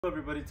Hello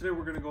everybody, today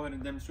we're going to go ahead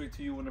and demonstrate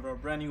to you one of our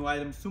brand new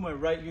items. To my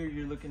right here,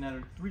 you're looking at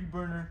a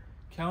 3-burner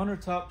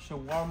countertop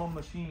shawarma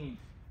machine.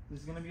 This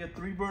is going to be a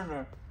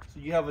 3-burner, so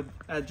you have an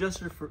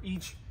adjuster for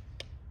each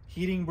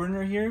heating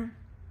burner here.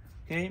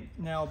 Okay,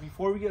 now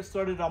before we get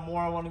started on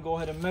more, I want to go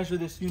ahead and measure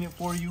this unit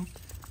for you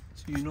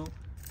so you know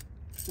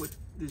what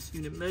this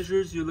unit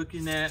measures. You're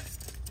looking at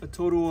a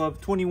total of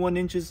 21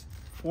 inches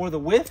for the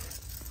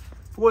width.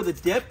 For the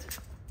depth,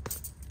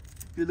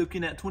 you're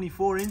looking at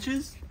 24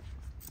 inches.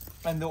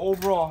 And the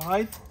overall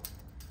height,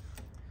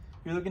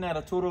 you're looking at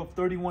a total of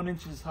 31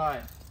 inches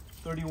high.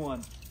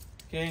 31.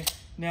 Okay,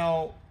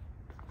 now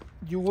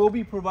you will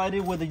be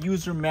provided with a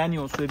user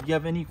manual. So if you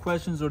have any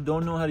questions or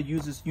don't know how to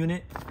use this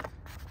unit,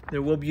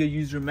 there will be a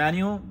user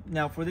manual.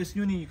 Now for this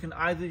unit, you can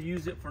either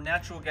use it for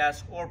natural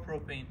gas or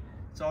propane.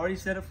 It's already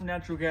set up for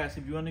natural gas.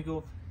 If you want to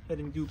go ahead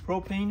and do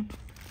propane,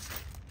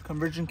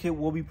 conversion kit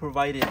will be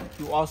provided.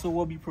 You also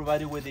will be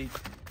provided with a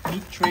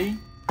meat tray.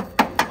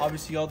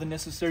 Obviously all the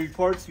necessary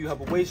parts. You have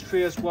a waste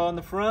tray as well in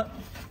the front.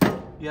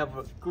 You have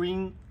a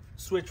green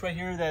switch right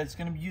here that is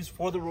going to be used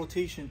for the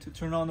rotation. To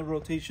turn on the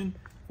rotation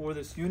for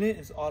this unit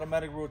is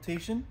automatic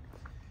rotation.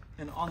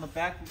 And on the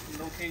back we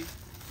can locate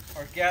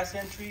our gas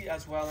entry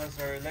as well as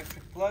our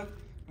electric plug,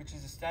 which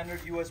is a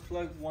standard US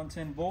plug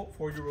 110 volt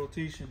for your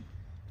rotation.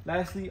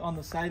 Lastly, on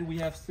the side we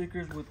have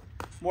stickers with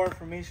more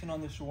information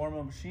on the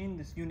shawarma machine.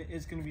 This unit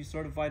is going to be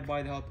certified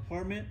by the health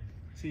department,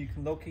 so you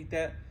can locate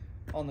that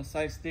on the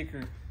side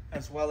sticker,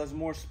 as well as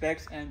more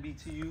specs and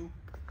BTU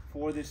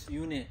for this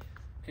unit.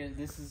 Okay,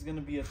 this is going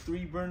to be a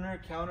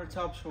 3-burner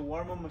countertop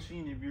shawarma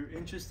machine. If you're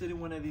interested in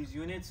one of these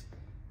units,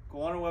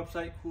 go on our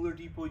website,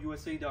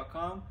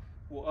 coolerdepotUSA.com.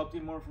 We'll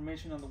update more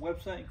information on the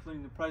website,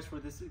 including the price for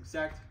this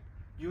exact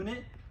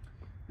unit.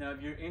 Now,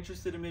 if you're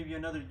interested in maybe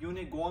another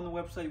unit, go on the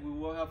website. We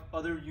will have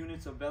other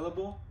units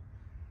available.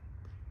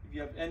 If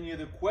you have any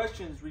other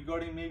questions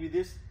regarding maybe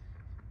this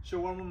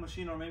shawarma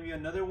machine or maybe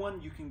another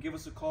one, you can give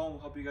us a call and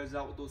we'll help you guys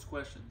out with those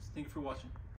questions. Thank you for watching.